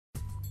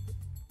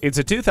It's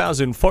a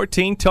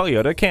 2014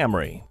 Toyota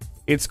Camry.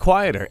 It's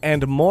quieter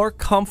and more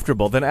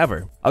comfortable than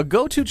ever, a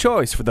go-to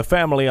choice for the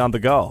family on the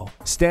go.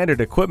 Standard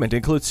equipment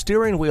includes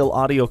steering wheel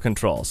audio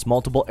controls,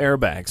 multiple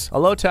airbags, a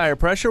low tire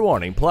pressure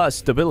warning, plus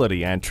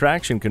stability and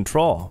traction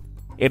control.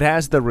 It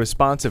has the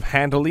responsive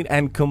handling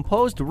and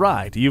composed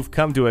ride you've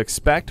come to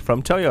expect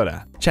from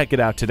Toyota. Check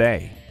it out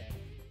today.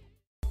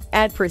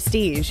 At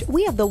Prestige,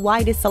 we have the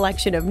widest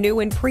selection of new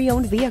and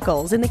pre-owned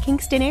vehicles in the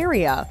Kingston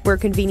area. We're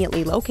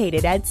conveniently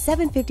located at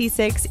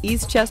 756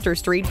 East Chester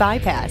Street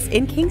Bypass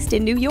in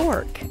Kingston, New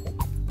York.